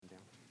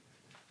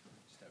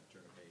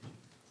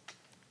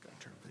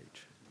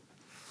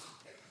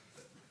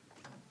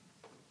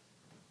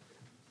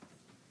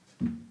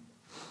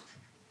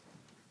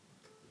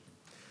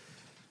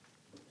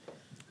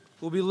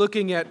We'll be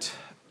looking at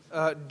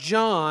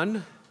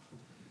John.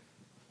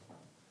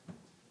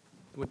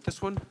 With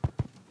this one?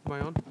 Am I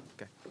on?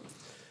 Okay. We'll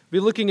be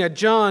looking at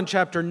John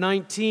chapter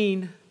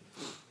 19,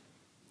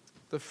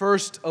 the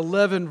first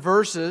 11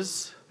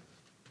 verses.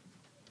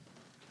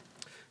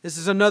 This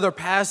is another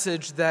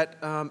passage that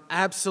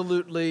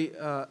absolutely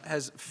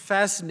has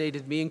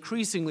fascinated me,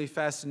 increasingly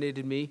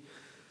fascinated me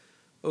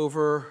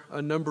over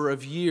a number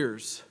of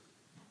years.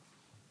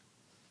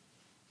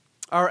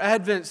 Our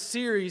Advent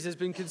series has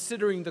been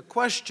considering the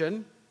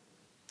question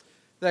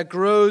that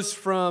grows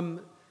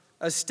from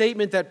a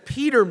statement that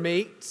Peter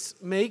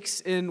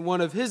makes in one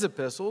of his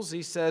epistles.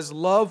 He says,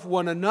 "Love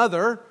one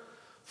another,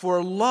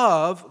 for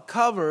love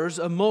covers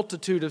a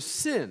multitude of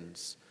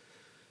sins."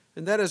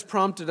 And that has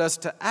prompted us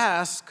to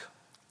ask,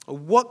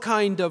 what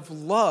kind of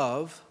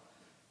love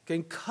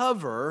can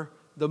cover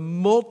the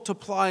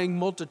multiplying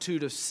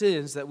multitude of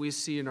sins that we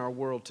see in our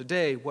world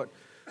today, what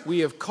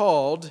we have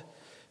called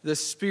the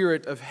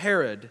spirit of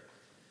Herod.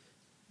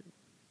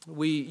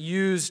 We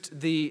used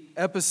the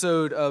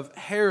episode of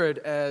Herod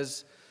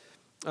as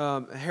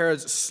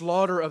Herod's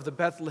slaughter of the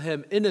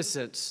Bethlehem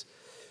innocents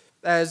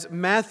as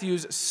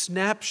Matthew's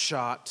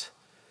snapshot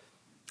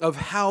of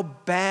how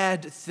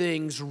bad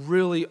things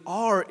really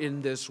are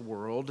in this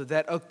world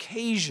that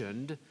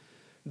occasioned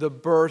the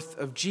birth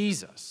of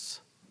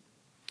Jesus.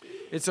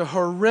 It's a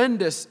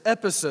horrendous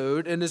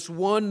episode, and it's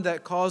one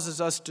that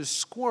causes us to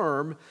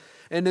squirm.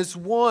 And it's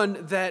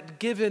one that,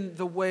 given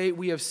the way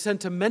we have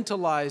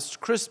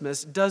sentimentalized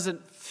Christmas,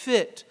 doesn't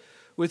fit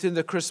within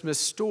the Christmas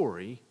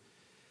story.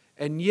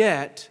 And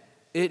yet,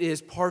 it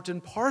is part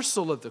and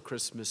parcel of the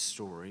Christmas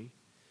story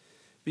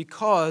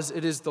because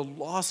it is the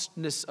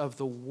lostness of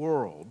the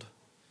world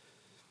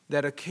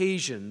that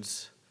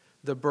occasions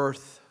the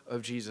birth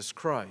of Jesus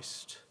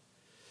Christ.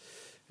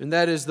 And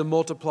that is the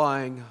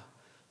multiplying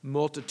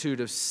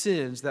multitude of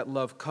sins that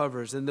love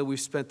covers, and that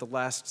we've spent the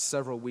last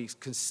several weeks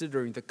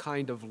considering the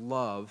kind of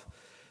love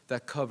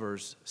that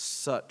covers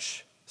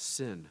such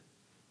sin.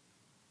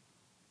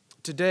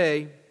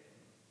 Today,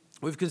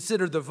 we've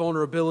considered the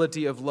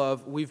vulnerability of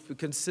love. We've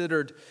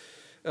considered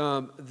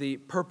the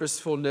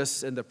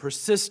purposefulness and the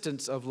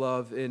persistence of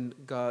love in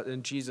God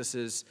and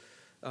Jesus'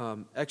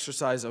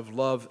 exercise of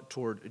love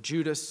toward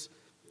Judas.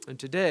 And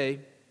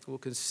today, we'll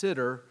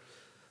consider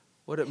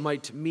what it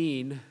might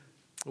mean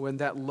when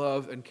that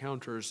love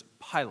encounters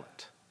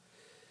Pilate.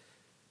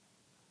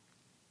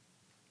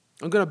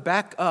 I'm going to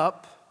back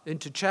up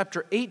into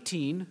chapter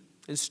 18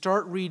 and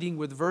start reading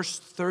with verse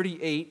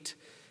 38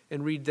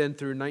 and read then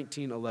through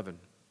 19:11.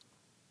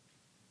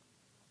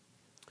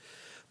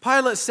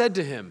 Pilate said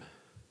to him,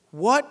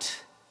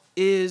 "What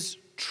is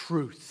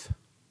truth?"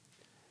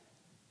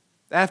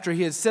 After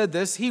he had said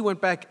this, he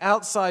went back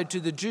outside to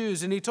the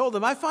Jews and he told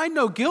them, "I find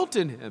no guilt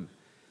in him.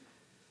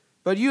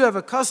 But you have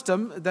a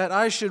custom that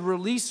I should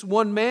release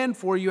one man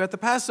for you at the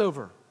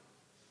Passover.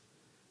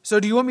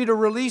 So do you want me to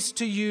release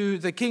to you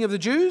the king of the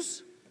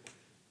Jews?"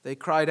 They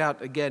cried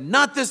out again,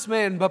 "Not this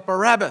man, but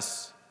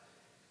Barabbas."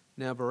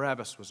 Now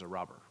Barabbas was a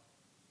robber.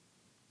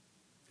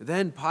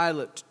 Then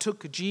Pilate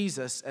took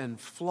Jesus and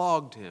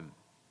flogged him.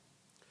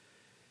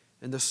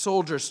 And the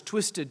soldiers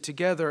twisted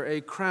together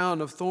a crown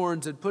of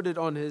thorns and put it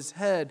on his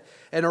head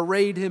and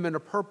arrayed him in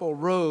a purple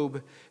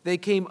robe. They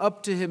came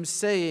up to him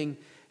saying,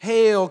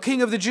 "Hail,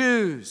 King of the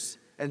Jews!"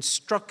 and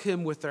struck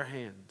him with their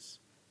hands.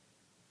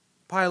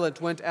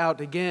 Pilate went out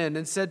again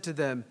and said to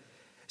them,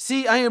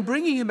 "See, I am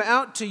bringing him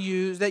out to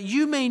you that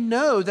you may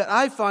know that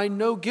I find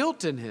no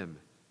guilt in him."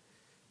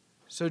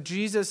 So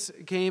Jesus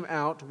came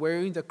out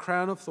wearing the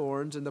crown of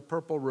thorns and the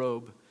purple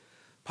robe.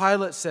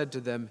 Pilate said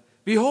to them,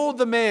 "Behold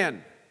the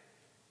man!"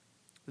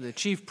 When the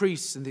chief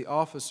priests and the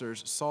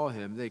officers saw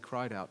him, they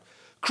cried out,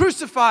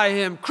 "Crucify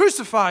him!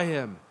 Crucify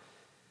him!"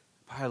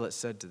 Pilate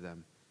said to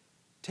them,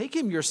 "Take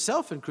him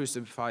yourself and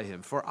crucify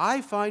him, for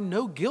I find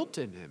no guilt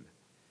in him."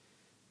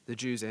 The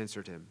Jews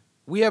answered him,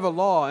 "We have a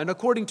law, and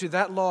according to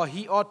that law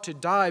he ought to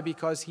die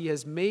because he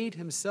has made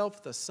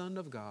himself the Son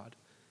of God."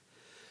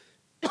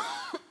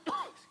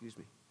 Excuse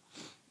me.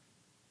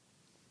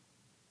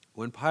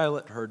 When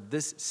Pilate heard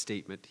this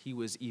statement, he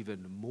was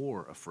even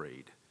more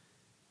afraid.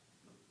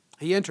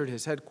 He entered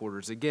his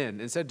headquarters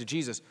again and said to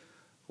Jesus,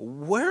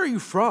 "Where are you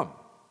from?"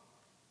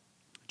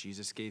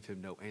 Jesus gave him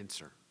no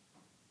answer.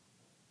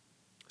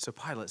 So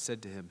Pilate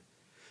said to him,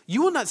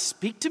 "You will not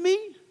speak to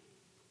me?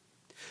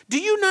 Do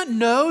you not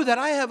know that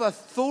I have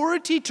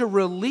authority to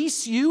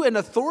release you and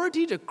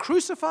authority to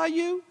crucify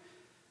you?"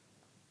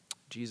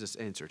 Jesus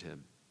answered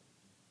him,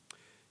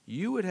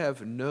 "You would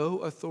have no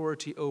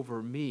authority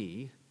over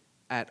me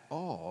at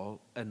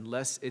all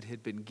unless it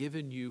had been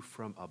given you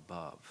from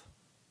above.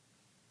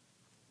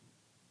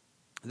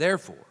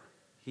 Therefore,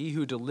 he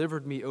who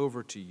delivered me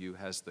over to you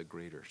has the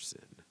greater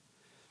sin."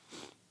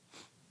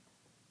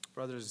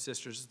 Brothers and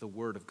sisters, this is the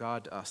word of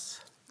God to us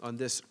on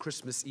this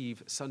Christmas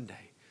Eve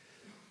Sunday.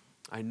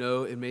 I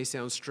know it may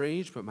sound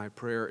strange, but my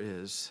prayer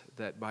is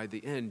that by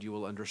the end you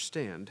will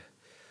understand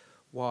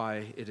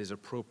why it is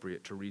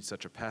appropriate to read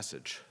such a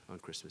passage on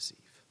Christmas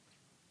Eve.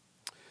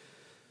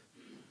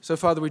 So,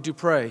 Father, we do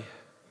pray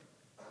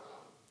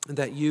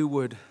that you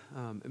would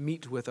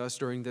meet with us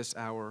during this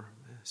hour,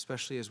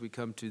 especially as we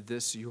come to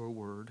this, your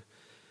word,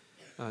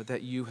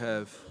 that you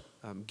have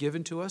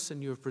given to us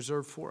and you have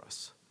preserved for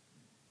us.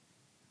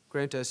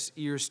 Grant us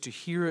ears to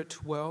hear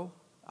it well,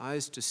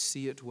 eyes to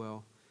see it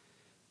well.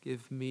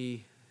 Give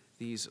me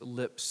these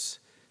lips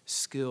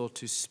skill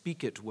to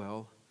speak it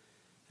well,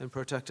 and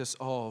protect us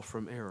all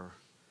from error,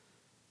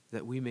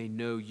 that we may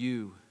know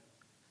you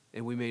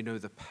and we may know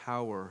the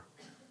power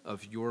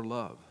of your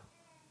love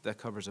that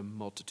covers a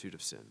multitude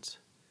of sins.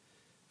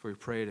 For we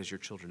pray it as your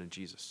children in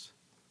Jesus.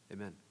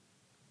 Amen.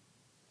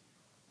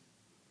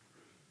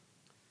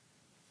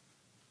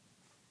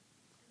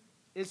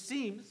 It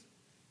seems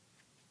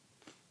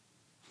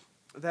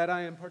that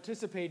I am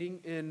participating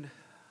in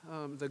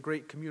the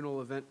great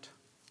communal event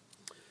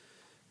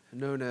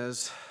known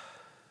as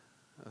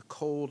a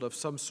cold of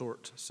some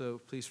sort, so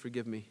please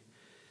forgive me.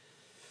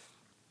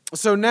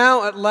 So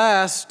now at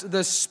last,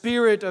 the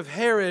spirit of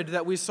Herod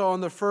that we saw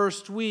in the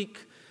first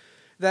week,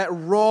 that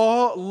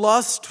raw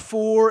lust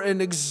for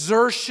an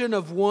exertion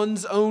of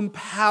one's own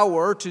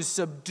power to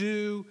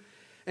subdue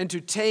and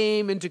to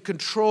tame and to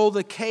control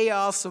the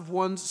chaos of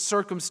one's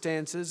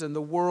circumstances and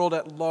the world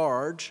at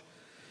large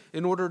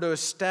in order to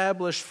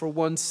establish for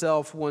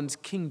oneself one's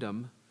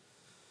kingdom.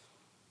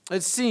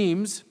 It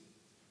seems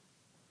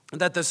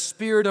that the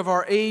spirit of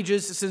our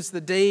ages since the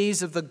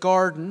days of the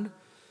garden,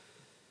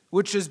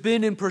 which has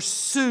been in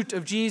pursuit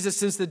of Jesus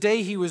since the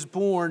day he was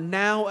born,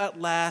 now at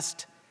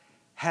last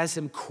has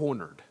him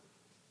cornered.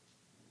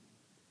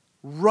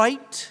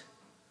 Right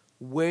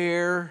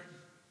where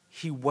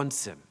he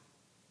wants him.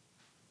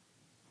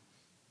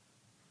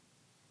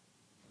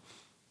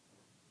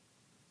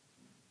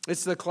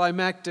 It's the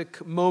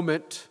climactic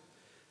moment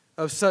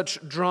of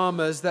such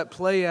dramas that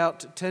play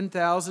out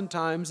 10,000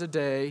 times a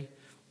day,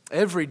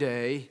 every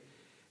day,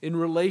 in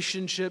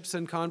relationships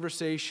and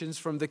conversations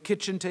from the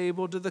kitchen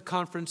table to the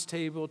conference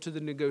table to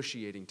the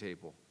negotiating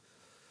table.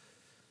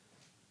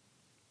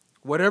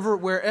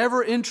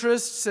 Wherever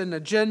interests and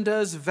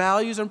agendas,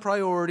 values and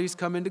priorities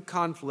come into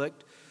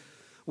conflict,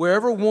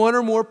 wherever one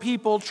or more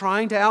people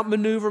trying to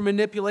outmaneuver,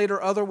 manipulate,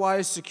 or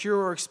otherwise secure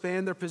or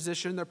expand their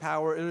position, their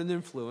power, and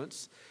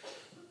influence,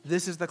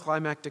 this is the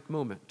climactic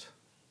moment.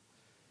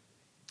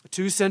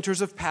 Two centers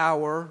of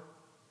power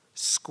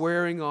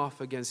squaring off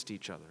against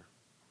each other.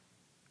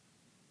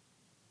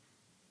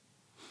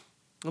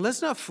 And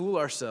let's not fool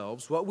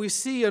ourselves. What we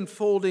see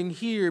unfolding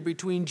here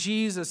between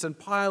Jesus and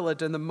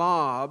Pilate and the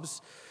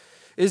mobs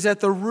is at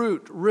the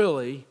root,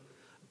 really,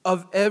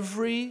 of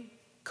every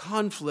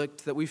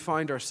conflict that we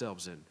find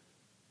ourselves in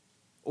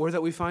or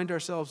that we find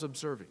ourselves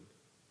observing.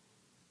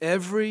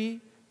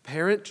 Every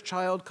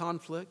parent-child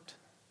conflict.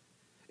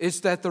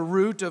 It's at the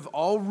root of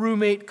all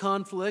roommate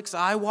conflicts.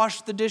 I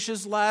washed the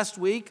dishes last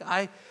week.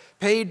 I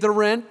paid the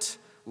rent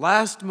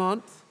last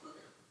month.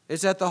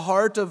 It's at the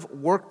heart of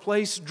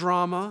workplace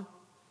drama,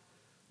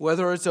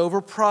 whether it's over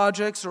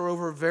projects or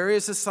over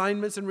various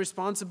assignments and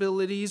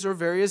responsibilities or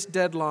various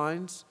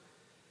deadlines.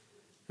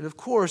 And of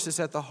course,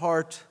 it's at the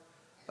heart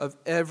of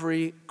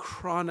every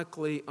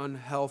chronically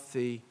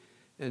unhealthy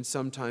and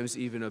sometimes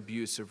even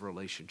abusive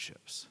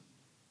relationships.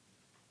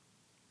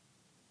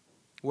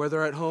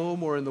 Whether at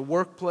home or in the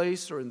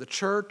workplace or in the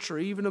church or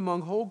even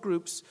among whole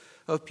groups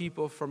of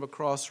people from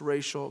across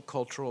racial,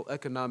 cultural,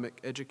 economic,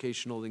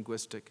 educational,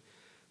 linguistic,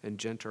 and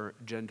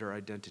gender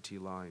identity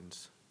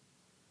lines.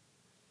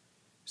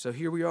 So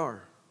here we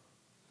are.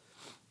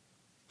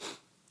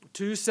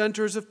 Two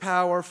centers of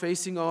power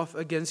facing off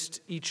against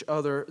each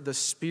other. The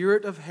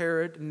spirit of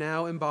Herod,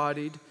 now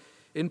embodied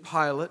in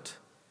Pilate,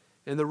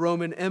 and the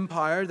Roman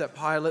Empire that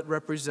Pilate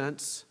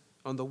represents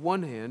on the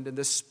one hand, and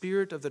the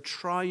spirit of the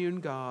triune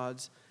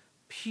God's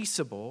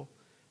peaceable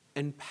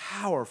and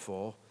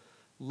powerful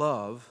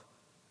love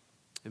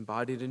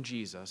embodied in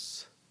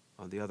Jesus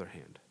on the other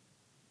hand.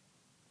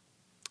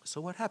 So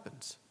what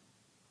happens?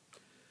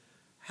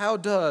 How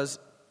does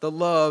the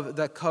love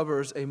that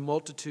covers a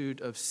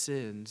multitude of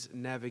sins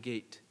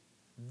navigate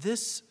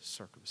this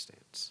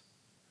circumstance?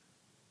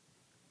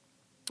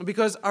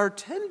 Because our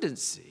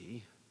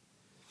tendency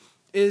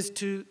is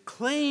to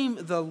claim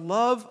the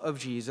love of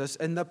Jesus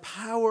and the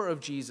power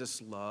of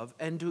Jesus' love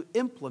and to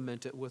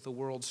implement it with the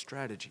world's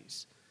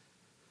strategies.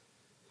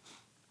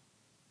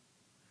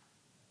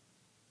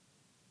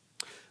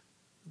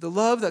 The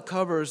love that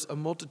covers a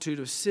multitude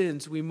of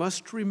sins, we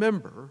must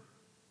remember,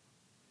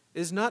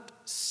 is not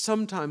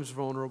sometimes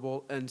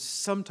vulnerable and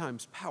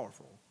sometimes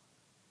powerful.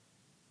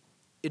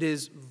 It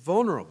is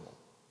vulnerable.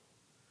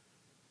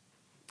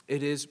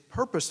 It is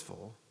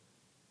purposeful.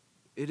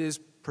 It is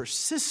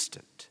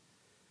persistent.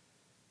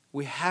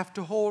 We have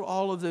to hold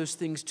all of those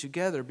things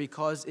together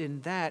because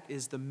in that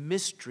is the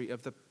mystery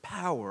of the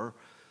power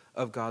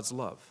of God's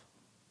love.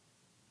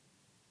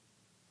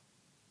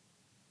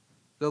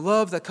 The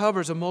love that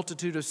covers a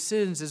multitude of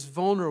sins is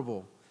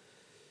vulnerable.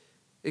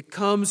 It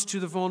comes to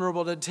the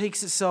vulnerable. It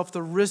takes itself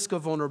the risk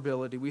of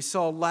vulnerability. We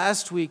saw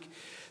last week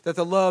that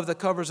the love that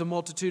covers a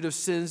multitude of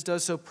sins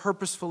does so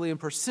purposefully and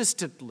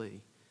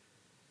persistently.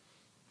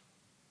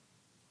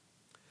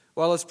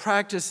 while its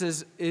practice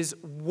is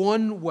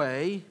one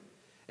way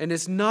and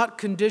is not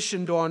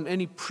conditioned on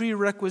any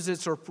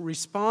prerequisites or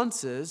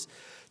responses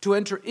to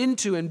enter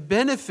into and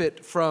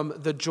benefit from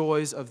the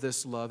joys of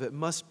this love, it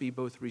must be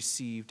both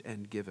received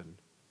and given.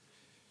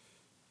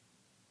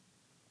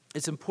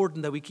 It's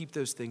important that we keep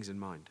those things in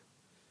mind.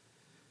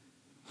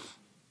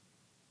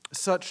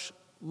 Such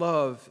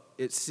love,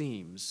 it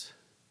seems,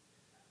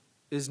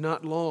 is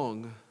not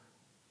long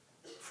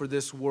for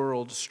this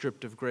world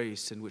stripped of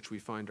grace in which we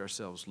find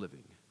ourselves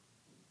living.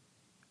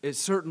 It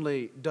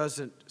certainly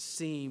doesn't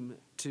seem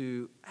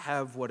to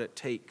have what it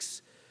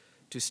takes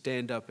to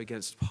stand up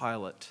against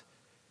Pilate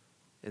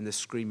and the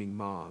screaming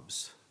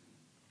mobs.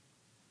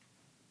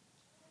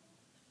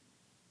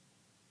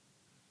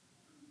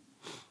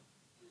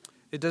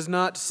 It does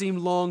not seem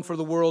long for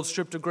the world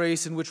stripped of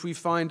grace in which we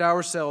find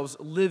ourselves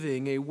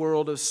living, a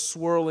world of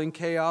swirling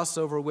chaos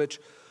over which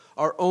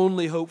our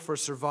only hope for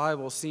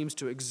survival seems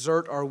to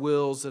exert our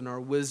wills and our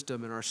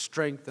wisdom and our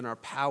strength and our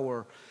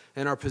power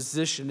and our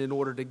position in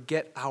order to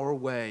get our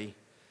way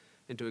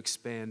and to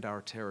expand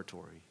our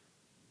territory.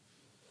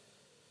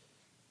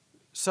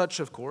 Such,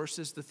 of course,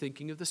 is the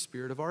thinking of the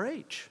spirit of our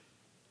age.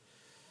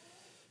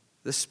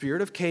 The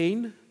spirit of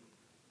Cain,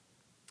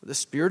 the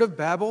spirit of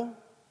Babel,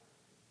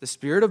 the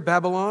spirit of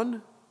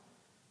Babylon,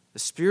 the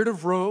spirit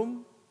of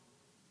Rome,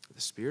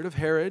 the spirit of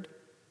Herod,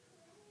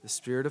 the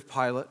spirit of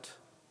Pilate,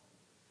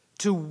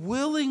 to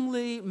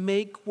willingly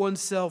make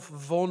oneself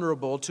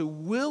vulnerable, to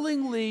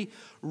willingly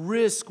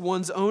risk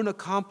one's own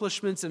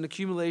accomplishments and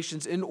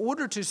accumulations in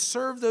order to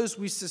serve those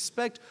we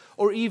suspect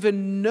or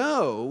even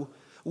know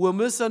will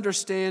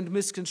misunderstand,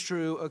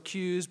 misconstrue,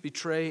 accuse,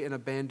 betray, and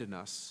abandon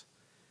us,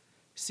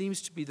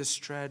 seems to be the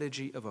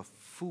strategy of a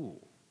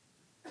fool,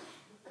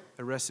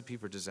 a recipe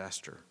for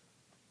disaster.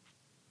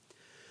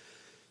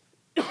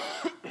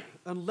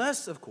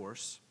 Unless, of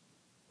course,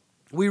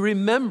 we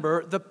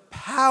remember the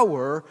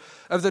power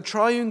of the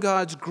triune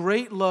God's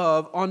great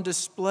love on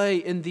display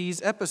in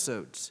these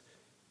episodes.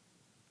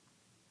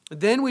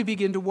 Then we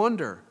begin to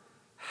wonder,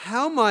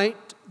 how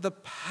might the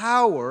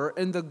power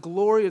and the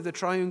glory of the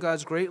triune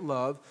God's great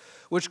love,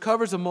 which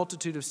covers a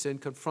multitude of sin,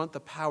 confront the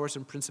powers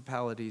and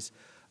principalities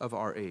of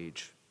our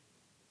age?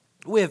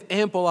 We have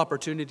ample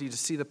opportunity to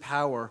see the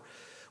power,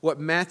 what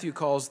Matthew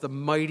calls the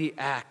mighty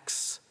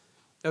acts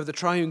of the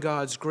triune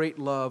God's great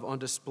love on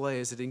display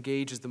as it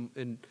engages them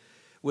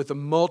with the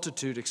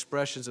multitude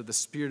expressions of the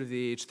spirit of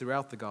the age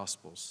throughout the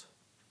Gospels.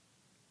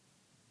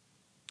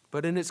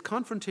 But in its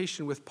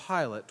confrontation with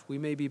Pilate, we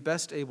may be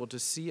best able to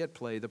see at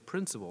play the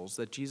principles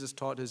that Jesus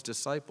taught his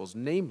disciples,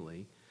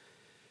 namely,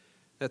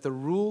 that the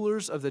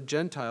rulers of the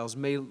Gentiles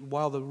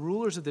while the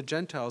rulers of the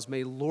Gentiles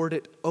may lord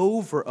it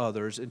over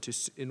others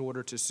in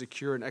order to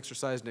secure and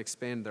exercise and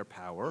expand their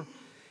power,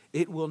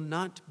 it will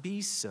not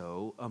be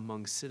so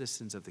among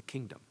citizens of the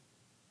kingdom.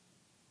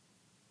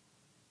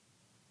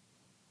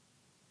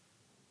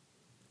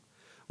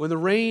 When the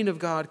reign of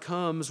God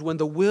comes, when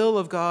the will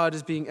of God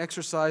is being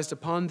exercised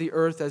upon the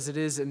earth as it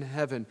is in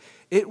heaven,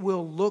 it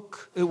will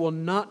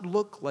not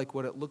look like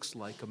what it looks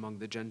like among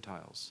the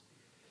Gentiles.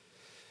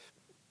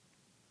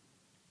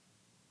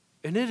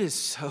 And it is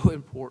so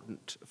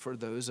important for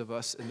those of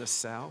us in the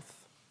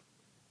South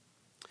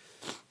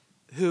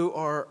who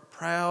are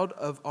proud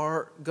of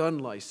our gun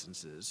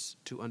licenses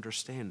to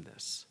understand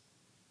this.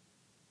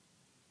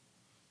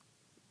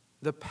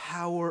 The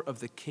power of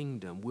the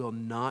kingdom will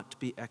not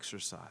be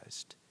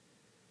exercised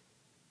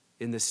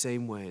in the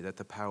same way that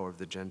the power of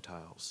the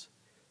Gentiles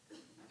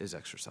is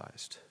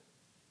exercised.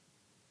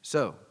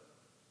 So,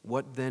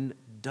 what then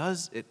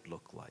does it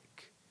look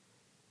like?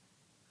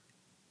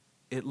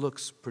 It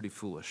looks pretty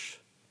foolish.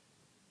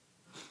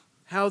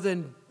 How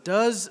then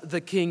does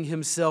the king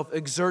himself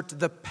exert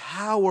the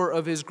power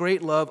of his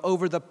great love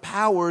over the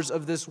powers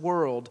of this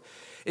world?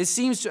 It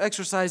seems to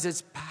exercise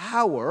its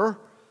power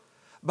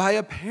by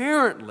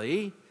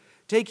apparently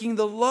taking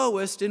the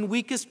lowest and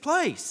weakest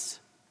place.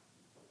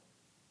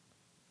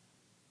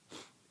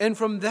 And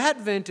from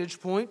that vantage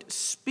point,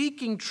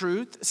 speaking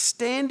truth,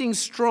 standing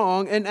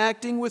strong, and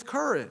acting with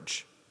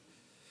courage.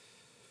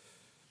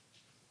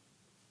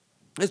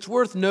 It's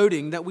worth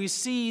noting that we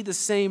see the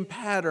same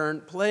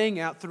pattern playing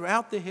out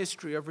throughout the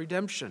history of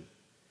redemption.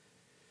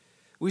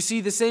 We see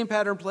the same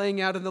pattern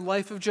playing out in the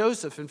life of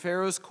Joseph in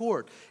Pharaoh's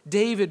court,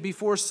 David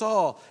before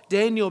Saul,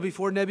 Daniel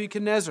before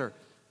Nebuchadnezzar,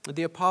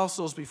 the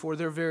apostles before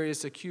their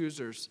various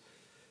accusers,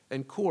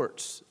 and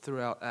courts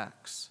throughout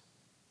Acts.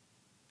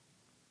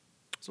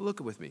 So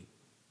look with me.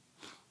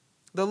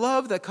 The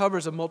love that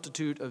covers a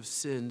multitude of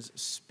sins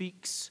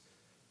speaks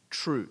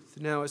truth.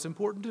 Now, it's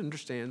important to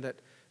understand that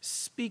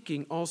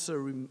speaking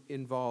also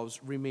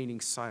involves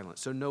remaining silent.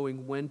 So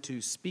knowing when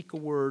to speak a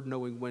word,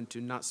 knowing when to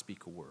not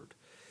speak a word.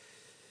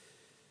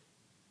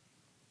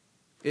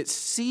 It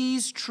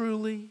sees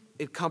truly,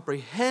 it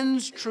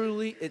comprehends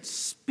truly, it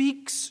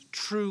speaks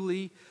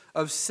truly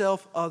of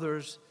self,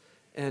 others,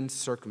 and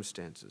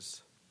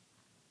circumstances.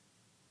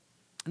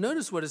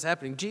 Notice what is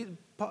happening.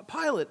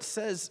 Pilate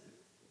says,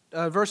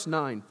 verse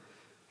 9,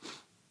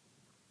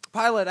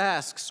 Pilate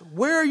asks,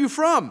 "Where are you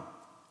from?"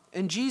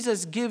 and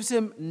Jesus gives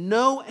him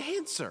no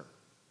answer.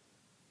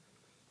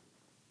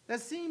 That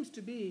seems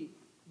to be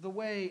the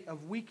way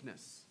of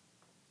weakness.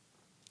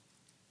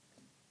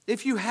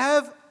 If you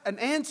have an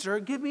answer,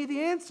 give me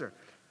the answer.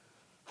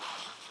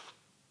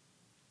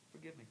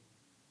 Forgive me.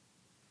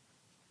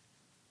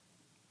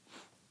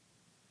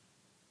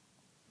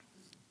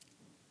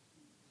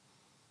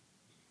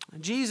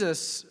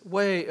 Jesus'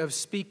 way of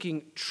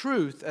speaking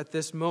truth at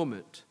this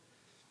moment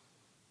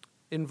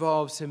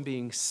involves him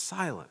being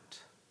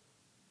silent,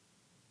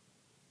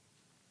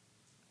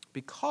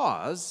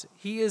 because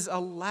he is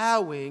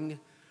allowing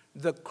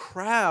the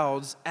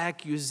crowd's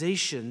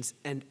accusations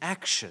and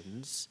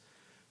actions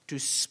to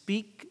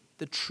speak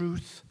the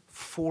truth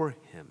for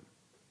him.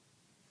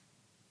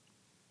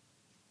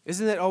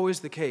 Isn't that always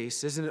the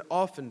case? Isn't it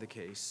often the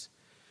case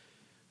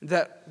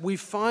that we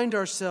find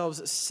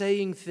ourselves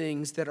saying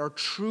things that are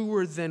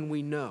truer than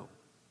we know?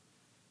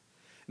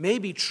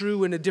 Maybe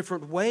true in a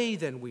different way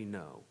than we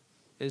know,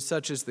 and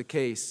such is the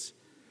case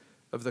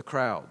of the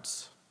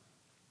crowds.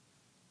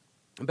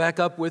 Back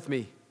up with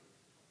me.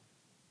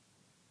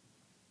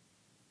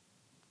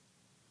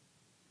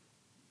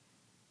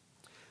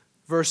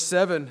 Verse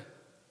 7,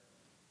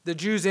 the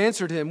Jews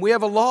answered him, "We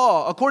have a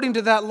law. According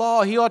to that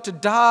law, he ought to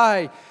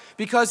die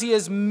because he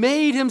has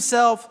made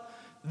himself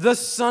the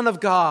Son of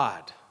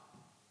God."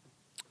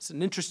 It's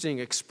an interesting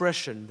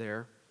expression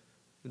there,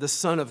 the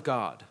Son of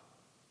God.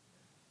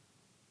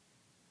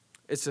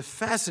 It's a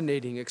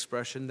fascinating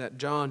expression that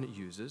John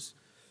uses.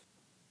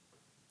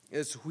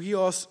 It's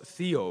huios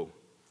theo.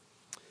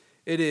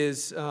 It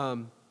is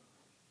a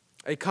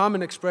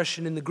common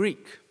expression in the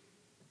Greek.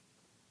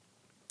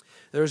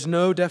 There's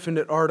no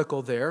definite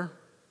article there.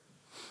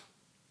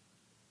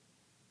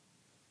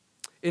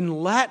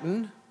 In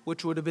Latin,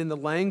 which would have been the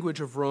language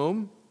of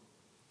Rome,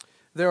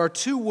 there are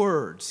two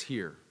words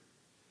here.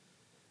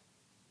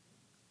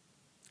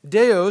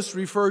 Deus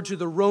referred to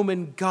the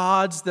Roman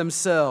gods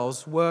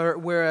themselves,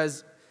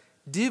 whereas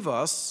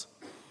divos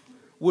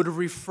would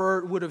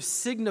have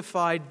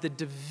signified the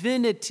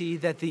divinity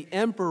that the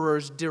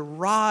emperors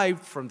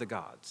derived from the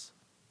gods.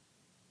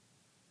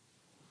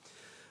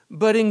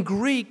 But in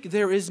Greek,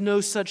 there is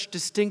no such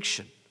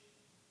distinction.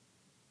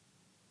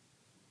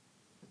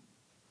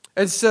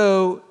 And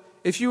so,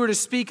 if you were to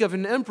speak of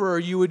an emperor,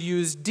 you would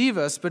use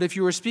divos, but if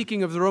you were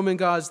speaking of the Roman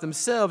gods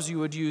themselves, you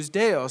would use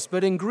deos.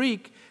 But in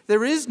Greek,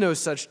 there is no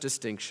such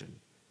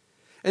distinction.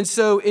 And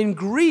so, in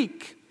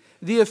Greek,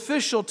 the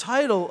official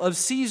title of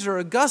Caesar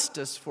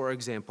Augustus, for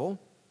example,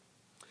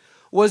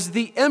 was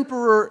the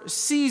Emperor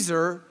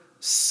Caesar,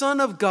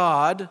 Son of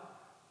God,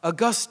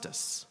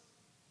 Augustus.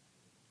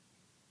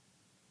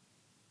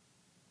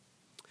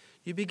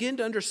 You begin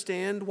to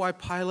understand why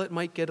Pilate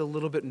might get a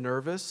little bit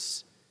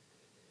nervous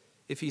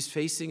if he's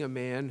facing a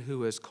man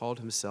who has called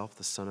himself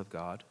the Son of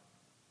God.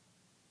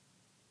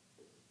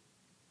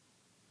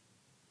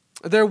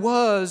 There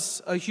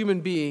was a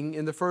human being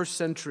in the first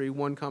century,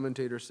 one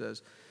commentator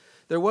says.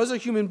 There was a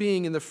human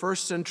being in the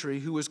first century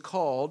who was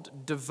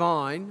called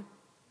divine,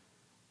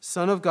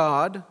 Son of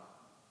God,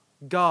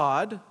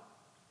 God,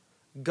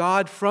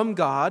 God from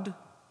God,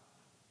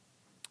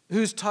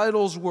 whose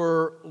titles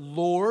were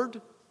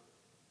Lord,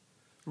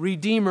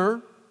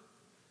 Redeemer,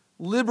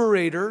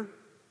 Liberator,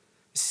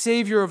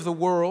 Savior of the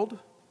world.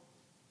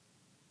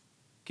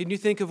 Can you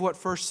think of what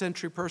first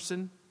century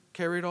person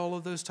carried all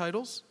of those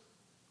titles?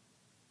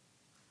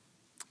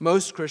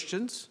 Most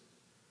Christians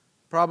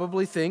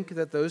probably think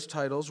that those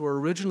titles were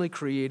originally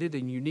created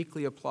and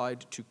uniquely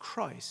applied to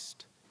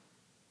Christ.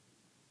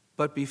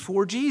 But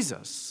before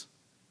Jesus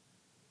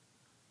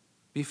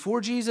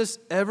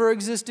ever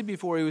existed,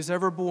 before he was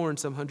ever born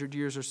some 100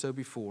 years or so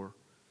before,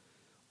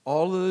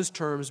 all of those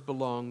terms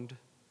belonged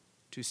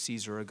to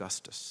Caesar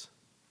Augustus.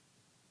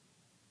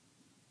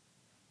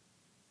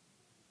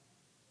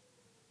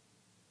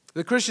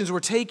 The Christians were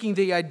taking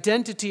the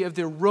identity of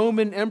the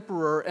Roman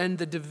emperor and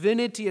the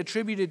divinity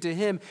attributed to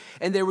him,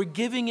 and they were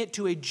giving it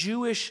to a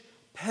Jewish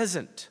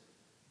peasant.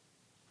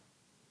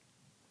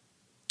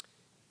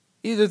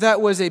 Either that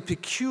was a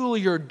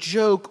peculiar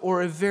joke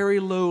or a very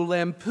low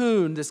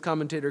lampoon, this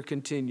commentator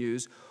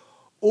continues,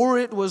 or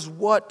it was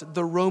what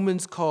the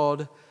Romans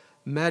called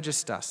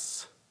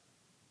majestas,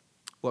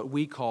 what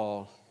we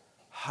call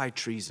high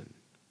treason.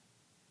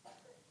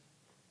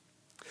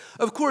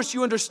 Of course,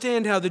 you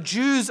understand how the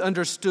Jews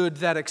understood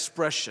that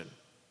expression.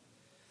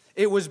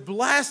 It was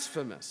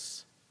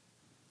blasphemous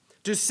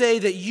to say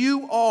that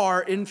you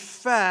are, in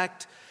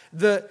fact,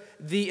 the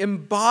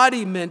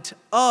embodiment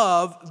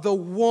of the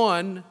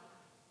one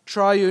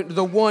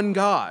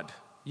God,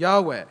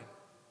 Yahweh.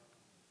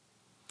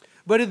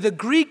 But in the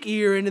Greek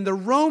ear and in the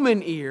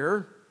Roman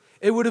ear,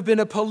 it would have been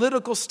a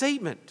political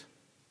statement.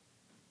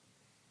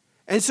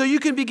 And so you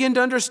can begin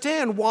to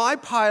understand why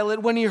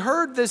Pilate, when he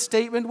heard this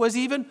statement, was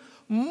even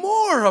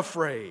more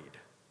afraid.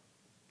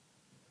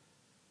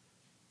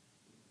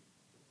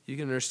 You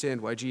can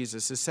understand why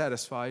Jesus is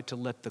satisfied to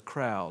let the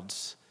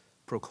crowds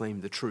proclaim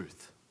the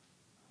truth.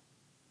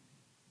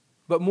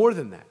 But more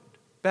than that,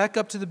 back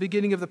up to the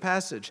beginning of the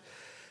passage.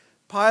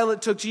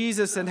 Pilate took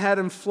Jesus and had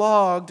him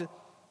flogged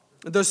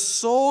The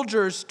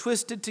soldiers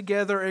twisted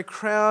together a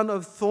crown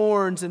of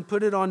thorns and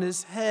put it on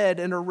his head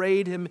and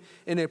arrayed him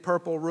in a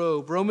purple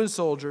robe. Roman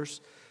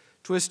soldiers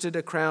twisted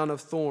a crown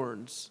of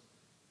thorns.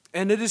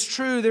 And it is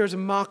true there's a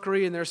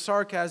mockery and there's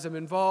sarcasm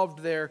involved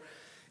there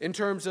in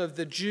terms of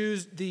the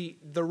Jews, the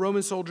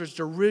Roman soldiers'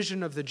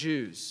 derision of the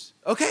Jews.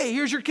 Okay,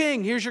 here's your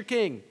king, here's your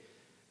king.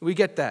 We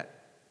get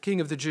that, king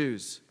of the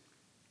Jews.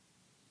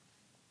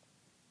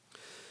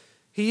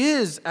 He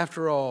is,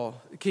 after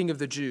all, king of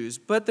the Jews,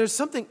 but there's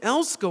something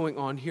else going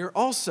on here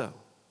also.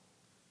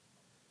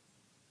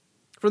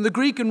 From the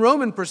Greek and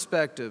Roman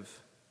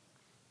perspective,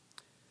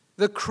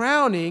 the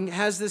crowning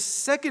has this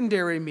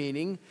secondary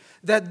meaning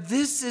that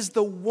this is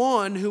the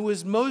one who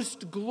is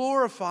most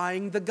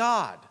glorifying the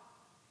God.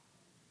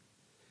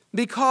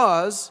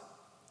 Because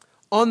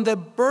on the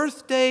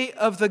birthday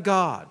of the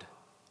god,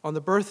 on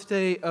the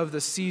birthday of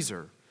the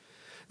Caesar,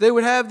 they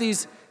would have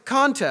these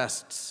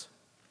contests.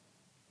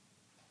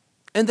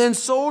 And then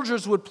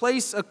soldiers would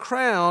place a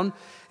crown.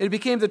 It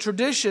became the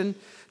tradition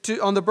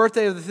on the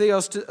birthday of the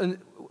Theos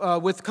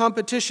with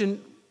competition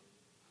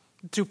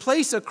to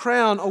place a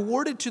crown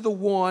awarded to the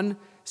one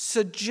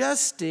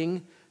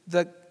suggesting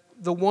the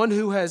one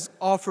who has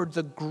offered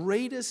the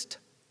greatest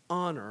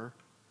honor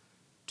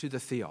to the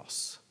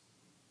Theos,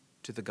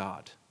 to the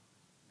God.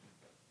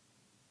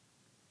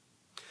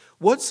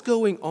 What's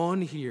going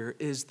on here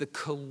is the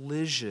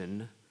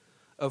collision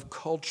of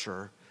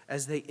culture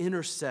as they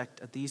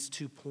intersect at these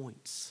 2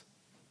 points.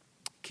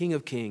 King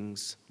of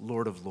kings,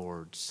 Lord of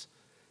lords,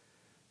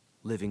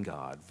 living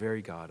God,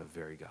 very God of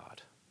very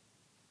God.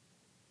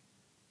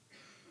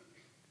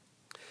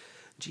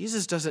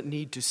 Jesus doesn't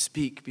need to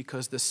speak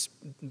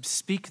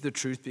the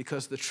truth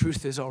because the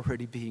truth is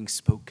already being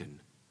spoken.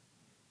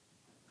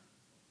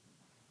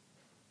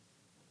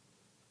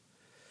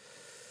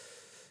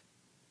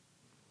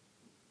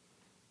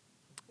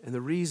 And the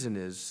reason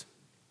is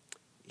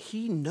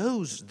he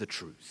knows the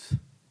truth.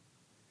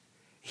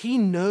 He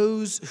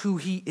knows who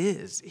he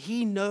is.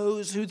 He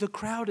knows who the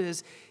crowd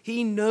is.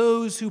 He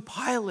knows who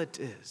Pilate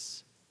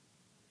is.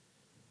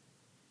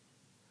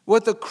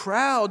 What the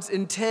crowds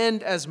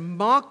intend as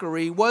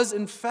mockery was,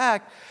 in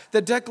fact,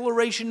 the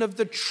declaration of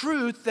the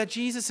truth that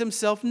Jesus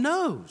himself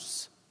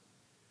knows.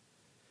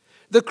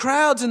 The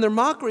crowds in their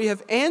mockery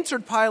have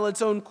answered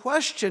Pilate's own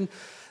question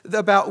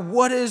about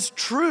what is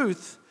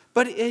truth,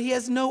 but he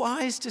has no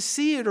eyes to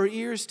see it or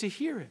ears to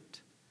hear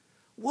it.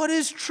 What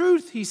is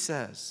truth, he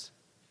says.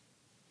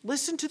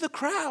 Listen to the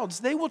crowds.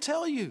 They will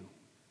tell you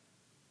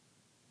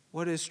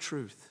what is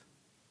truth.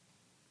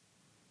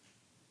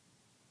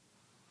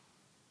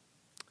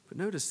 But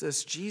notice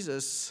this,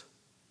 Jesus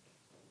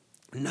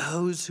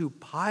knows who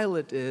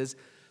Pilate is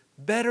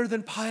better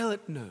than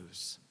Pilate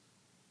knows.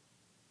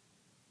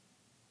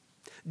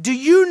 Do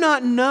you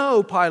not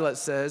know, Pilate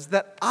says,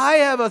 that I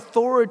have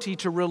authority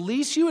to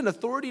release you and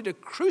authority to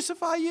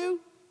crucify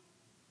you?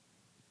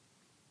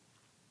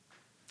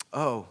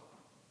 Oh,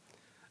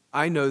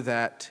 I know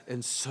that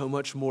and so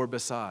much more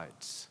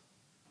besides.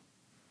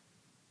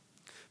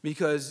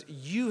 Because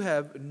you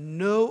have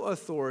no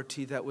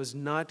authority that was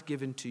not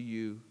given to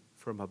you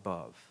from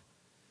above.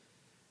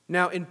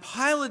 Now, in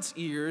Pilate's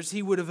ears,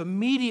 he would have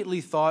immediately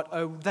thought,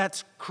 oh,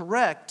 that's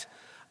correct.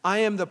 I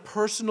am the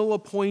personal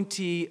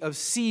appointee of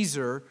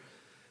Caesar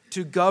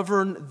to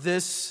govern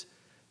this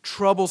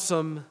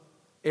troublesome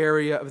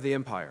area of the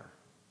empire,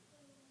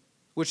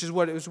 which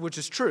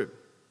is true.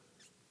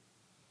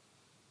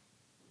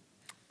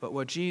 But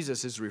what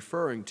Jesus is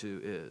referring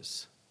to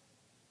is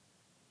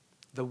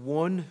the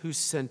one who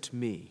sent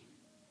me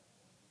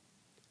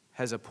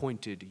has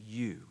appointed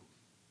you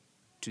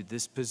to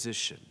this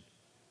position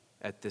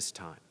at this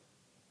time.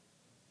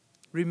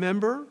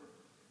 Remember,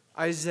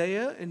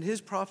 Isaiah in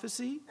his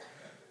prophecy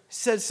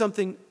said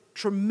something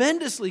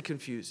tremendously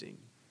confusing.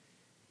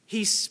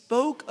 He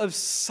spoke of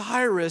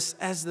Cyrus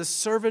as the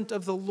servant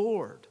of the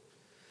Lord,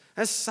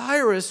 as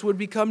Cyrus would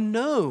become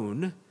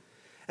known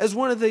as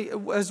one of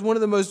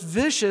the most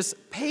vicious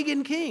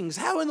pagan kings.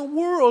 How in the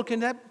world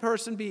can that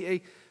person be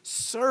a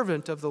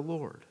servant of the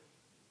Lord?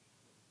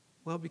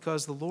 Well,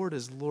 because the Lord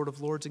is Lord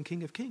of lords and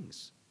King of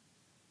kings.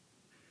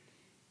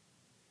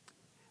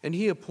 And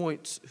he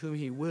appoints whom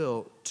he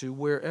will to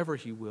wherever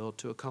he will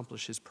to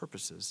accomplish his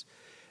purposes.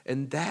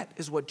 And that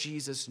is what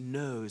Jesus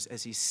knows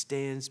as he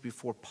stands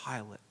before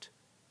Pilate.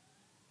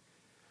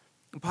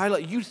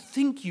 Pilate, you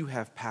think you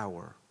have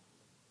power,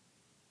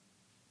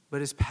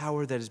 but it's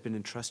power that has been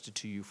entrusted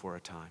to you for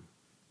a time.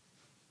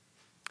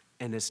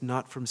 And it's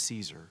not from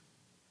Caesar.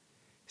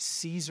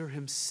 Caesar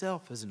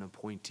himself is an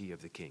appointee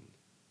of the king.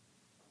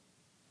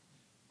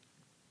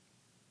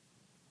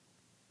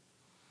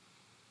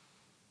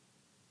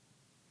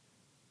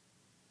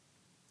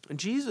 And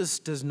Jesus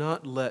does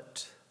not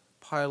let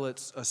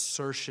Pilate's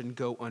assertion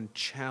go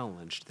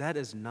unchallenged. That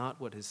is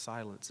not what his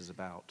silence is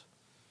about.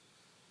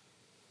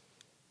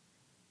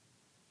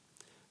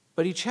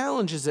 But he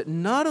challenges it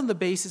not on the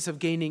basis of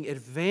gaining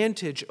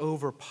advantage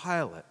over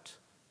Pilate,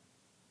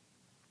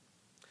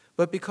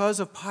 but because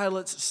of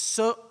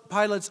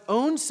Pilate's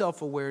own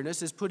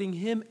self-awareness is putting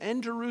him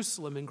and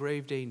Jerusalem in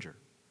grave danger.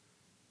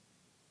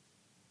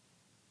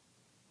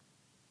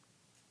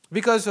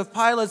 Because of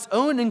Pilate's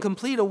own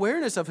incomplete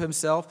awareness of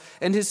himself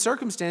and his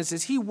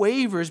circumstances, he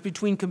wavers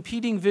between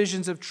competing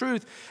visions of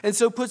truth and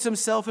so puts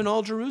himself and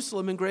all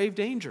Jerusalem in grave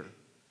danger.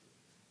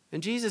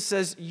 And Jesus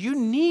says, you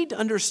need to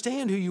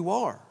understand who you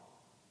are.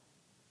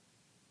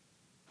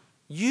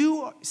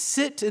 You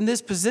sit in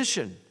this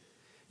position.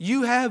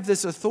 You have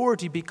this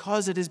authority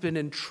because it has been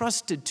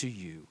entrusted to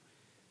you.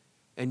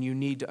 And you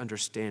need to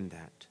understand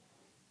that.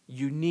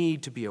 You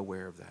need to be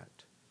aware of that.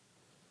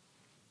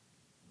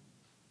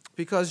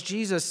 Because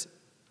Jesus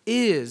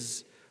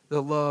is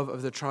the love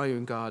of the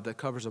triune God that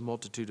covers a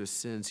multitude of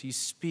sins. He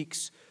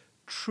speaks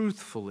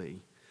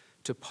truthfully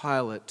to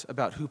Pilate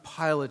about who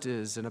Pilate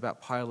is and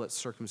about Pilate's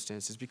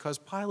circumstances, because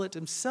Pilate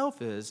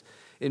himself is,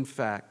 in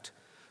fact,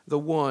 the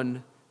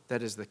one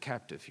that is the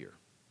captive here.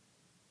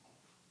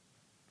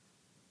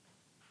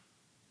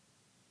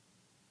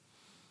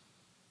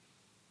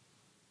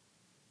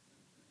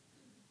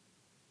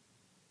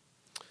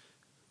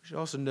 We should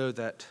also know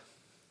that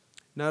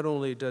not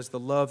only does the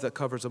love that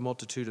covers a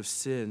multitude of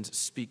sins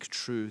speak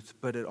truth,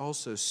 but it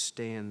also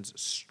stands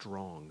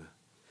strong.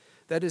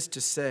 That is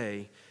to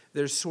say,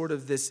 there's sort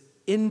of this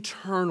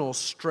internal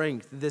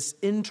strength, this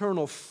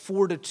internal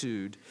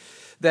fortitude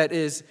that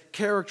is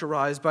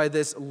characterized by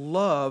this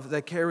love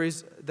that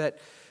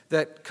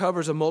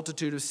covers a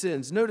multitude of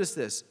sins. Notice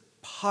this.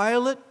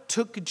 Pilate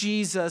took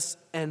Jesus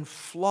and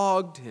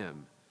flogged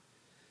him.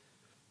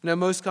 Now,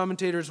 most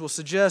commentators will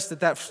suggest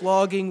that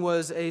flogging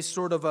was a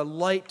sort of a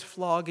light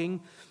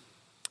flogging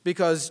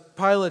because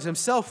Pilate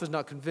himself was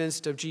not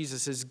convinced of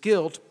Jesus'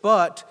 guilt,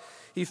 but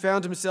he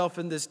found himself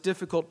in this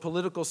difficult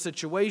political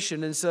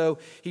situation, and so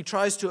he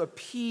tries to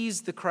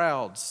appease the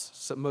crowds,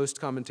 so most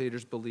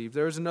commentators believe.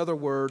 There is another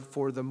word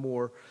for the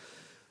more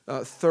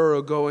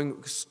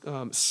thoroughgoing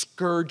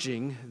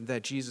scourging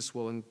that Jesus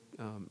will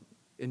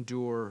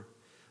endure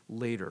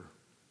later.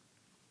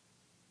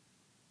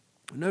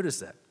 Notice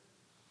that.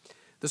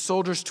 The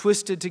soldiers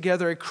twisted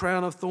together a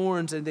crown of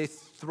thorns and they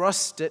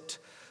thrust it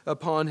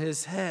upon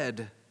his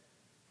head.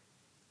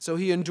 So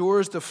he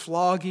endures the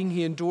flogging,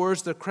 he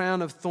endures the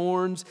crown of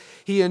thorns,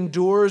 he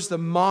endures the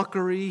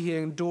mockery, he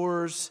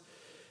endures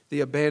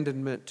the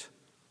abandonment,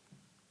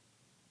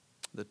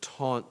 the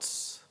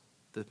taunts,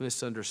 the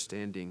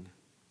misunderstanding,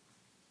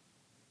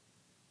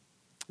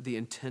 the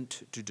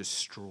intent to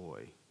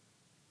destroy.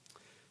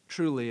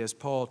 Truly, as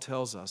Paul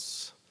tells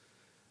us,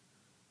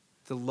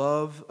 the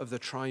love of the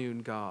triune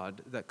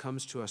God that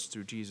comes to us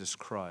through Jesus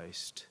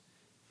Christ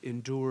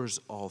endures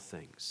all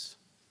things.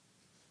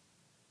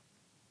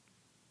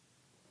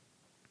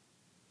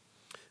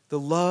 The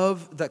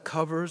love that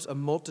covers a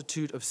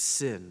multitude of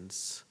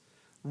sins,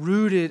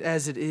 rooted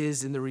as it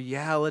is in the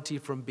reality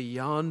from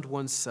beyond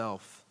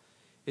oneself,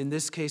 in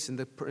this case, in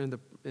the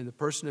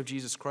person of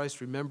Jesus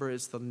Christ, remember,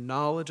 it's the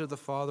knowledge of the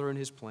Father and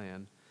his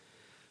plan,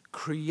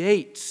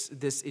 creates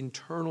this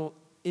internal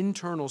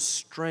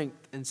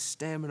strength and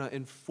stamina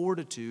and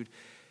fortitude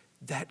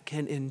that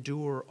can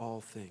endure all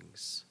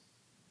things.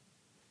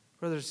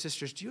 Brothers and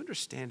sisters, do you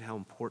understand how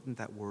important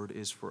that word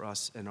is for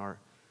us in our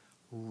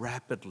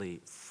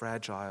rapidly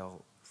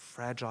fragilizing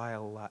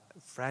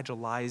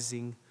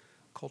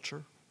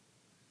culture?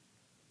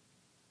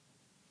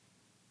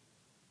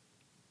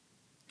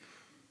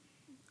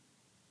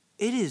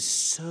 It is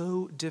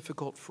so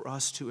difficult for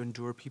us to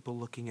endure people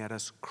looking at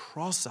us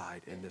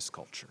cross-eyed in this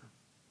culture.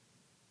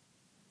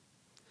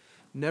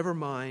 Never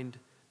mind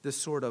the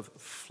sort of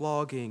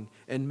flogging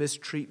and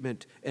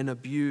mistreatment and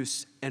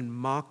abuse and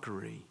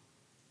mockery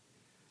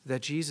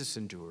that Jesus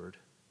endured,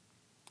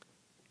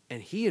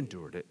 and he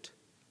endured it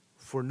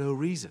for no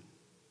reason,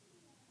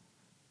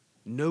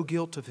 no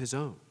guilt of his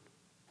own.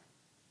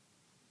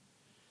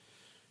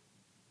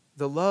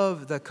 The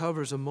love that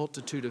covers a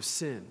multitude of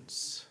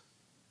sins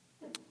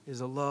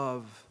is a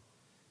love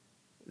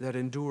that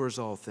endures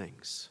all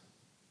things.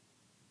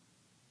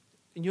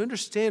 And you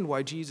understand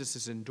why Jesus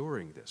is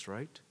enduring this,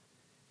 right?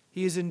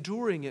 He is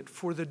enduring it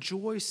for the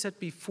joy set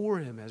before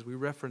him, as we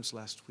referenced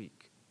last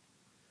week.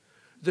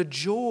 The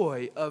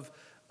joy of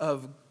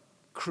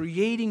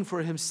creating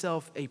for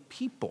himself a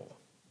people.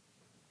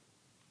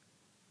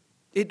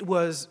 It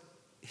was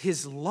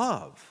his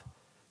love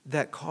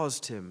that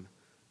caused him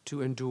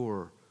to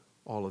endure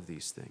all of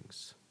these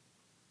things.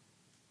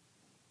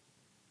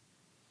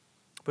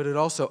 But it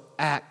also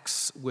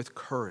acts with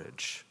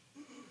courage.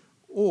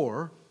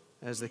 Or,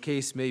 as the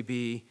case may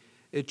be,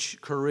 it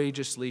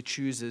courageously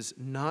chooses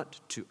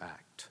not to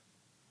act.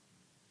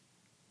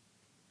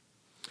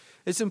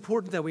 It's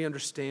important that we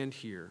understand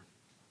here.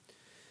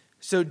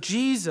 So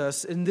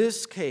Jesus, in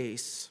this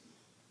case,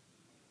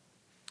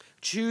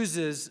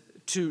 chooses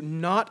to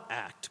not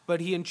act,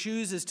 but he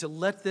chooses to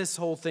let this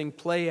whole thing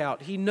play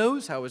out. He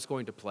knows how it's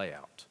going to play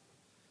out.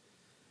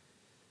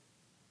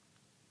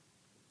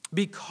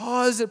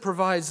 Because it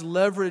provides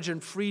leverage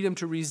and freedom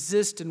to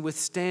resist and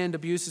withstand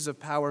abuses of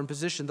power and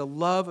position, the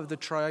love of the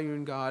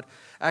triune God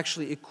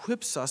actually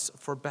equips us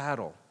for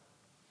battle.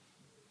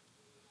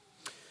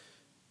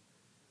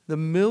 The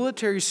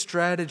military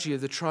strategy of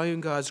the triune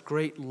God's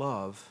great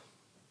love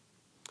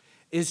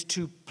is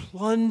to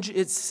plunge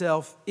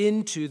itself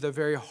into the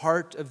very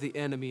heart of the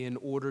enemy in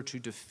order to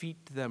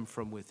defeat them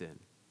from within.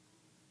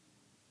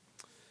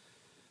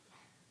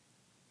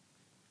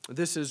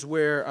 This is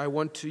where I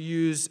want to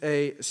use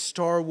a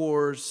Star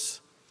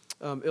Wars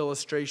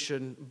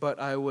illustration, but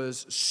I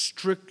was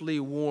strictly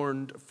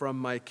warned from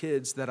my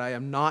kids that I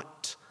am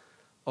not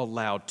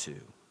allowed to.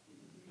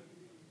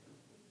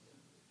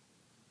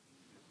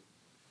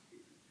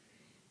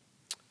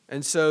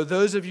 And so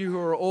those of you who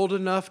are old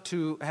enough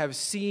to have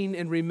seen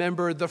and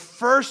remember the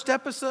first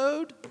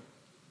episode,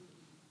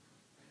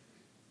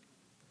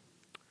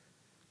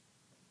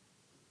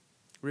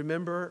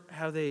 remember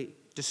how they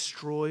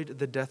destroyed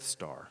the Death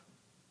Star.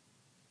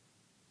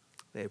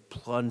 They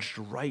plunged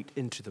right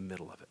into the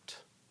middle of it.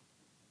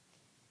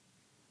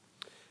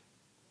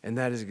 And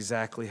that is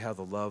exactly how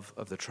the love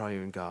of the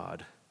triune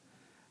God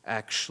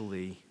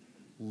actually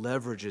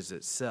leverages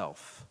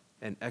itself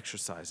and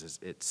exercises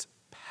its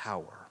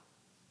power.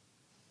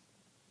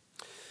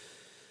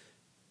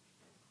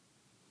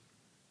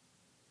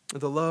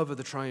 The love of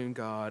the triune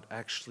God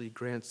actually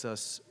grants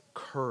us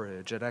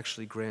courage. It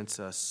actually grants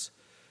us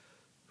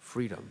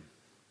freedom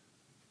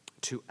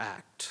to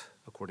act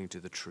according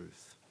to the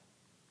truth.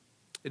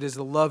 It is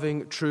the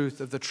loving truth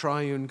of the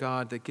triune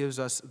God that gives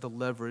us the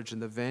leverage and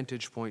the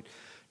vantage point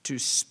to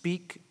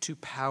speak to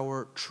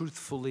power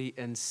truthfully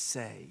and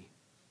say,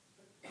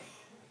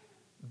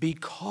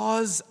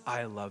 because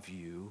I love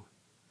you,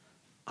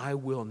 I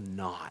will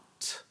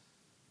not.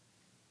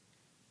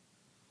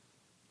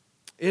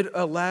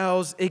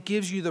 It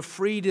gives you the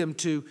freedom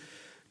to,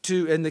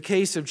 in the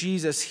case of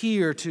Jesus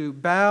here, to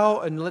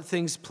bow and let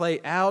things play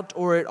out,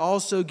 or it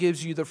also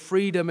gives you the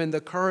freedom and the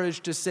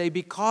courage to say,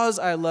 because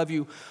I love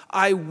you,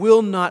 I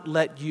will not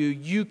let you.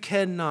 You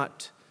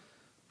cannot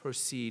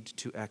proceed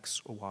to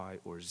X, Y,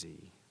 or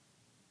Z.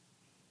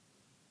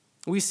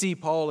 We see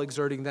Paul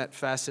exerting that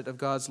facet of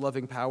God's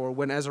loving power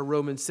when, as a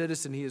Roman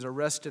citizen, he is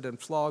arrested and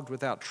flogged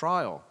without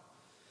trial.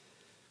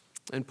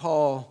 And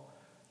Paul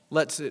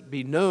lets it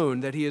be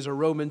known that he is a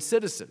Roman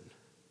citizen.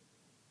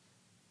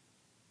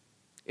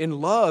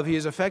 In love, he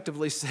is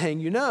effectively saying,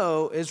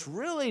 it's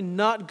really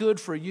not good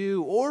for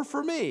you or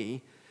for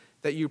me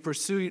that you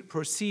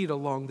proceed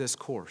along this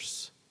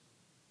course.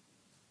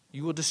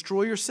 You will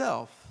destroy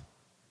yourself,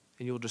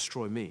 and you will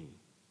destroy me.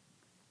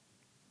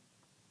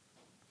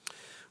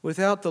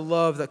 Without the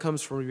love that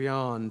comes from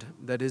beyond,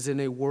 that is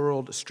in a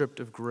world stripped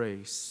of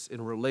grace,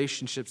 in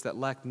relationships that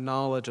lack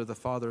knowledge of the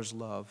Father's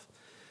love,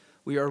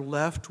 we are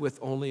left with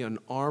only an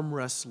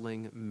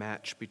arm-wrestling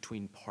match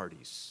between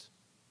parties.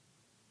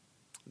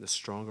 The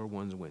stronger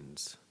one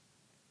wins.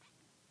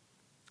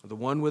 The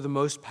one with the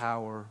most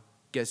power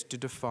gets to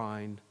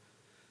define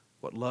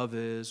what love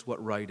is,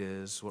 what right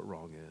is, what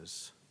wrong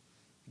is.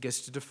 It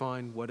gets to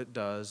define what it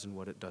does and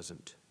what it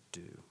doesn't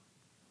do.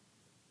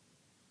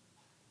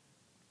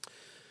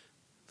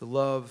 The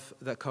love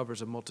that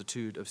covers a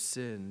multitude of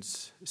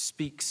sins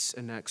speaks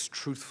and acts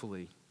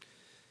truthfully.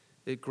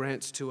 It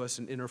grants to us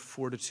an inner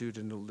fortitude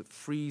and it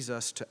frees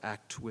us to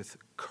act with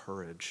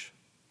courage.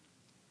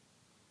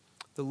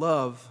 The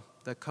love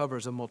that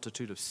covers a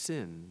multitude of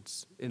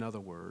sins, in other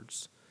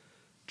words,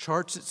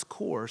 charts its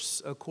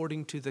course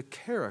according to the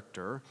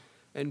character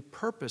and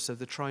purpose of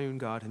the triune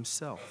God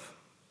himself.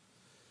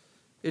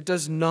 It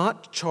does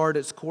not chart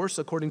its course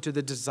according to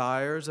the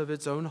desires of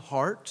its own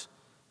heart,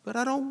 but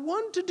I don't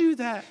want to do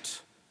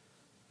that.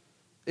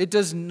 It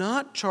does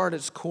not chart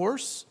its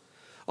course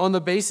on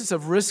the basis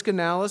of risk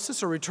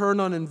analysis or return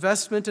on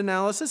investment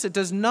analysis. It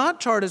does not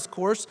chart its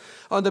course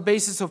on the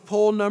basis of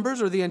poll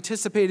numbers or the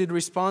anticipated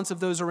response of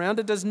those around.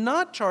 It does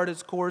not chart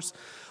its course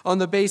on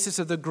the basis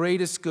of the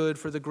greatest good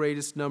for the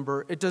greatest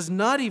number. It does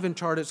not even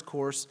chart its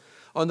course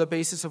on the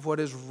basis of what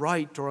is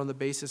right or on the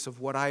basis of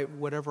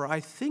whatever I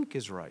think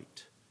is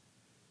right.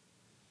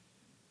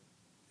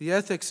 The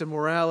ethics and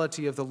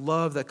morality of the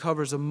love that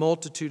covers a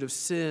multitude of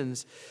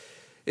sins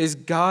is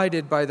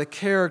guided by the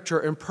character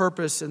and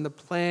purpose and the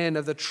plan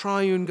of the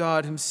triune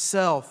God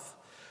himself,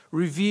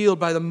 revealed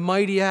by the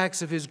mighty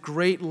acts of his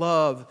great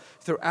love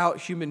throughout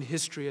human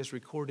history as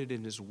recorded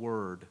in his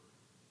word.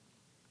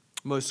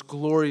 Most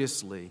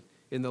gloriously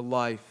in the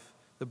life,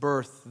 the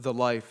birth, the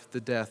life,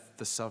 the death,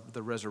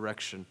 the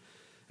resurrection,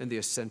 and the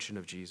ascension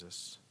of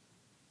Jesus.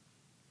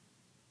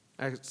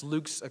 As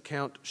Luke's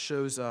account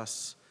shows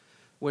us,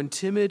 when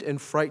timid and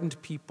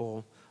frightened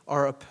people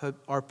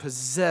are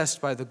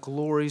possessed by the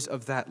glories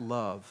of that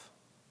love,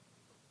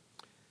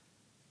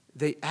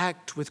 they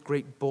act with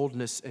great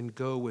boldness and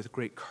go with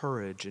great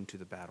courage into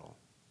the battle.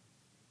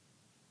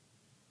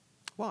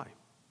 Why?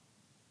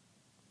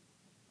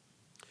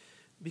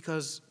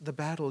 Because the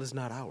battle is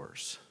not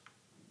ours.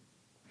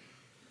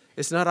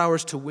 It's not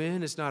ours to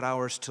win, it's not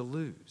ours to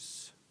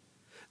lose.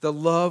 The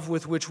love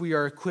with which we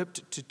are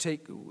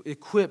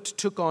equipped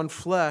took on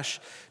flesh,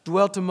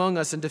 dwelt among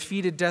us, and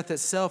defeated death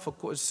itself,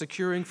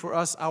 securing for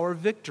us our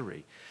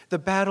victory. The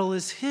battle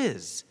is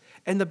his,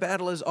 and the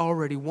battle is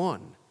already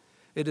won.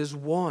 It is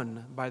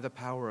won by the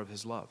power of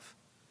his love.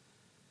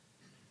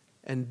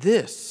 And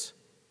this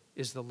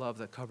is the love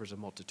that covers a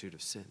multitude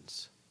of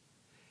sins.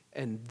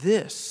 And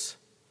this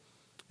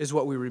is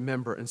what we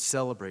remember and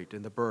celebrate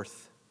in the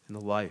birth and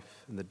the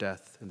life and the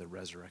death and the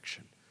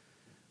resurrection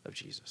of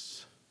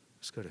Jesus.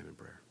 Let's go to him in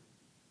prayer.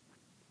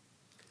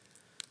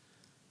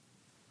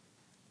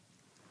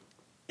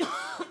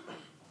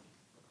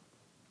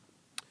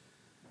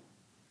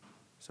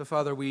 So,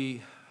 Father,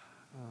 we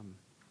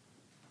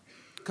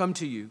come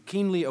to you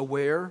keenly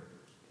aware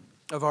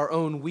of our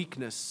own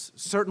weakness,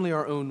 certainly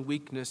our own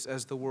weakness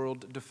as the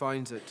world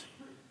defines it,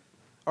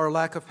 our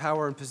lack of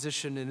power and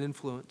position and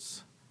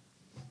influence.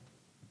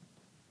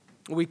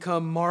 We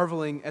come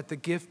marveling at the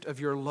gift of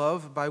your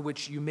love by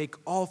which you make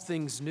all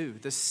things new,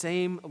 the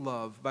same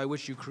love by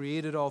which you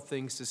created all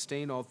things,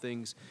 sustain all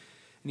things,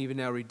 and even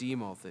now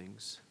redeem all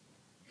things.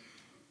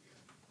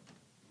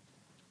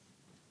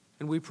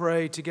 And we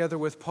pray together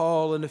with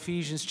Paul in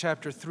Ephesians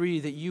chapter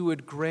 3 that you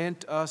would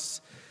grant us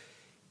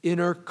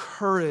inner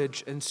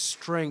courage and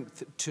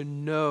strength to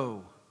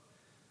know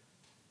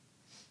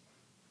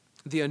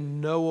the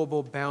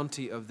unknowable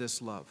bounty of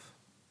this love.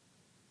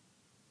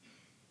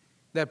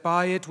 That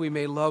by it we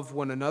may love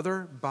one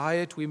another, by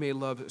it we may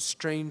love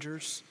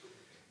strangers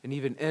and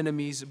even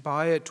enemies,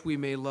 by it we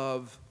may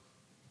love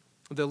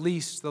the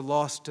least, the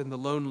lost, and the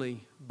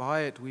lonely,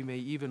 by it we may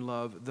even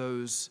love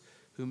those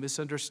who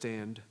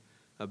misunderstand,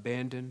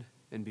 abandon,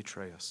 and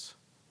betray us.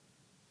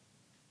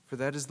 For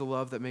that is the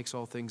love that makes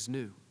all things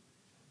new.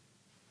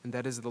 And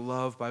that is the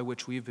love by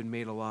which we've been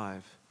made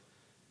alive.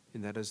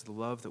 And that is the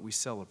love that we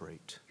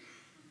celebrate.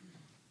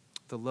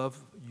 The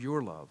love,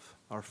 your love,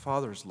 our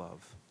Father's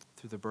love,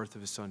 through the birth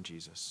of his Son,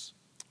 Jesus.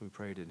 We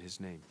pray it in his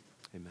name.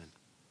 Amen.